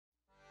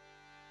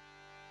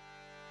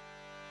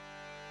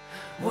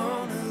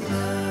Wanna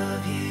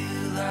love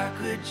you like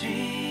we're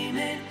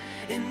dreaming,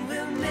 and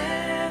we'll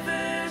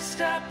never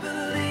stop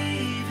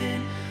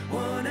believing.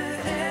 Wanna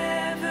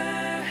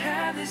ever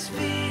have this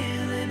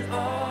feeling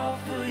all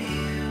for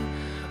you.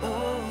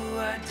 Oh,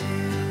 I do.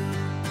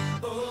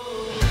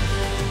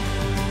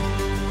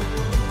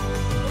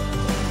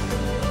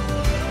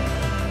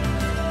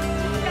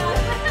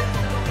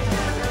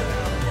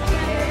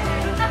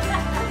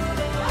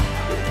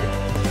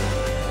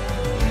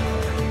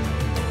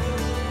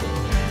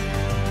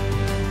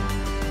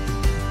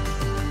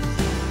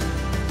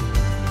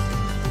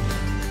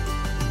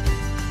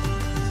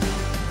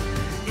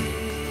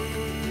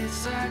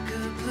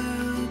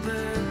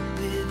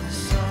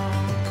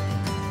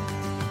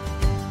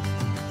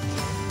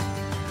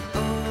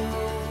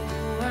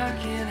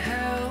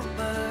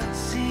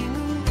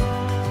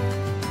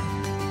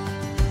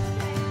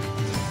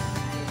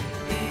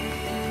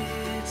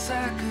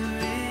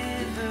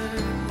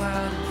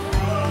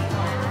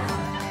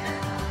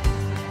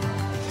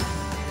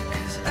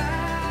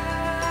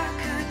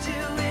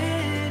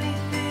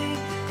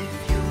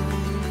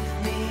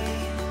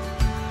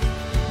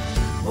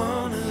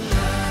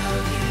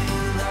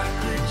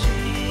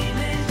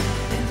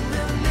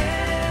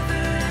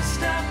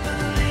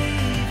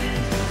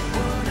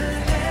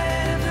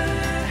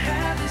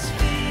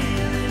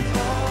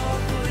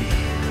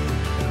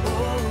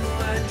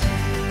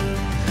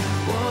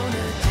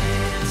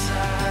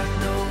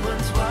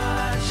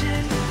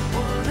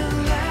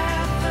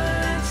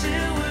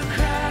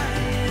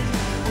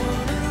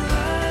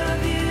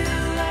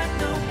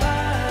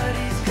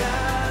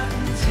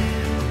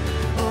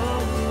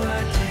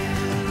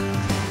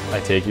 I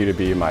take you to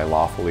be my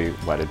lawfully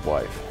wedded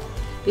wife.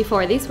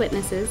 Before these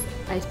witnesses,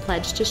 I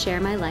pledge to share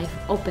my life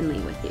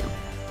openly with you.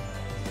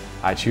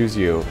 I choose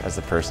you as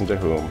the person to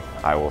whom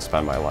I will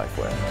spend my life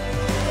with.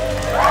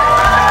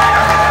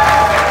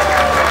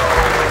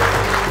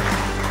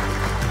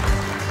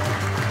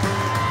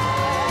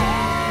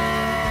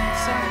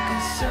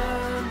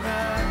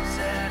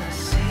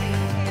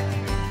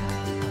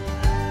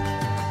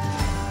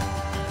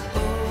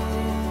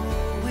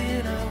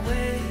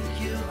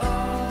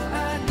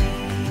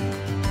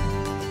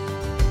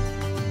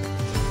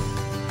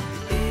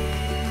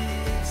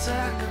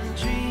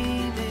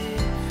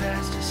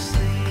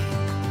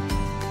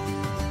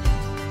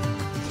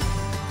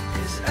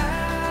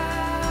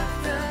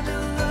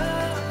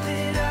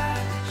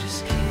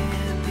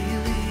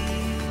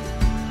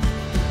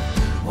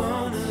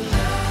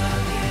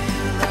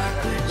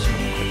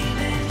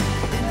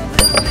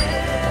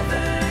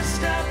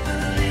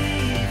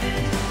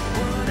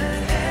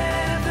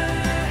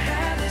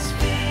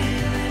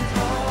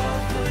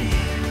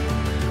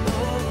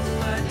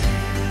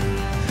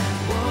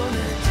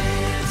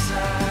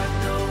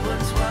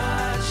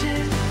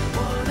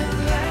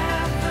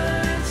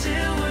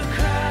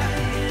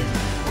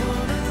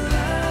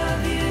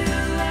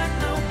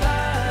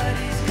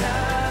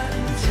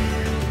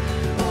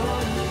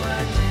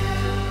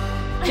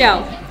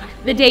 Joe,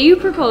 the day you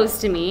proposed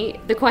to me,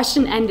 the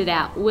question ended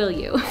at, will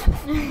you?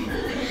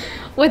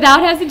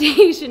 Without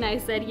hesitation, I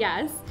said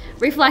yes.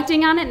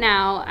 Reflecting on it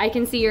now, I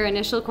can see your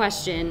initial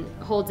question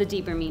holds a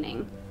deeper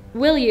meaning.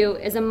 Will you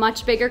is a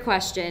much bigger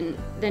question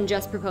than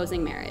just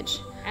proposing marriage.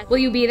 Will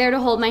you be there to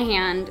hold my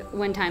hand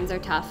when times are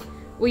tough?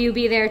 Will you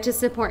be there to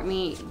support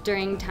me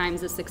during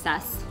times of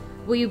success?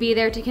 Will you be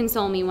there to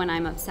console me when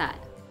I'm upset?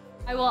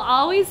 I will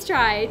always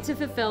try to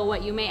fulfill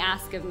what you may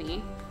ask of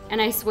me, and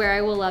I swear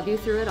I will love you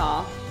through it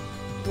all,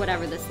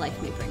 whatever this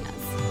life may bring us.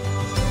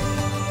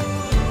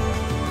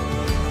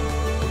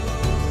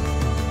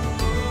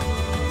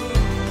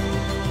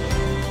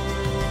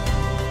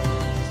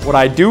 What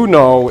I do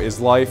know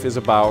is life is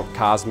about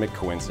cosmic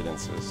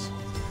coincidences.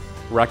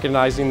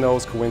 Recognizing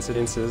those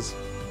coincidences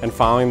and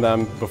following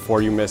them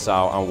before you miss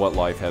out on what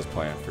life has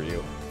planned for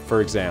you.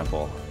 For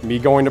example, me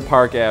going to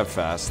Park Ave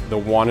Fest, the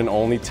one and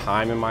only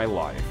time in my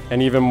life,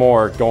 and even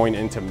more going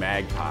into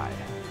Magpie.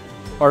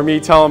 Or me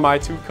telling my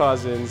two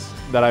cousins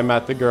that I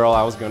met the girl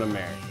I was gonna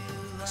marry.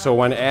 So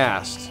when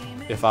asked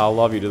if I'll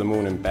love you to the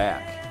moon and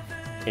back,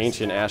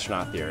 ancient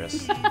astronaut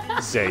theorists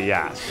say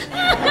yes.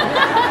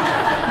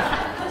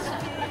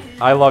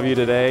 I love you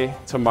today,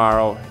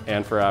 tomorrow,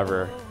 and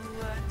forever,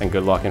 and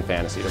good luck in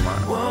fantasy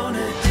tomorrow.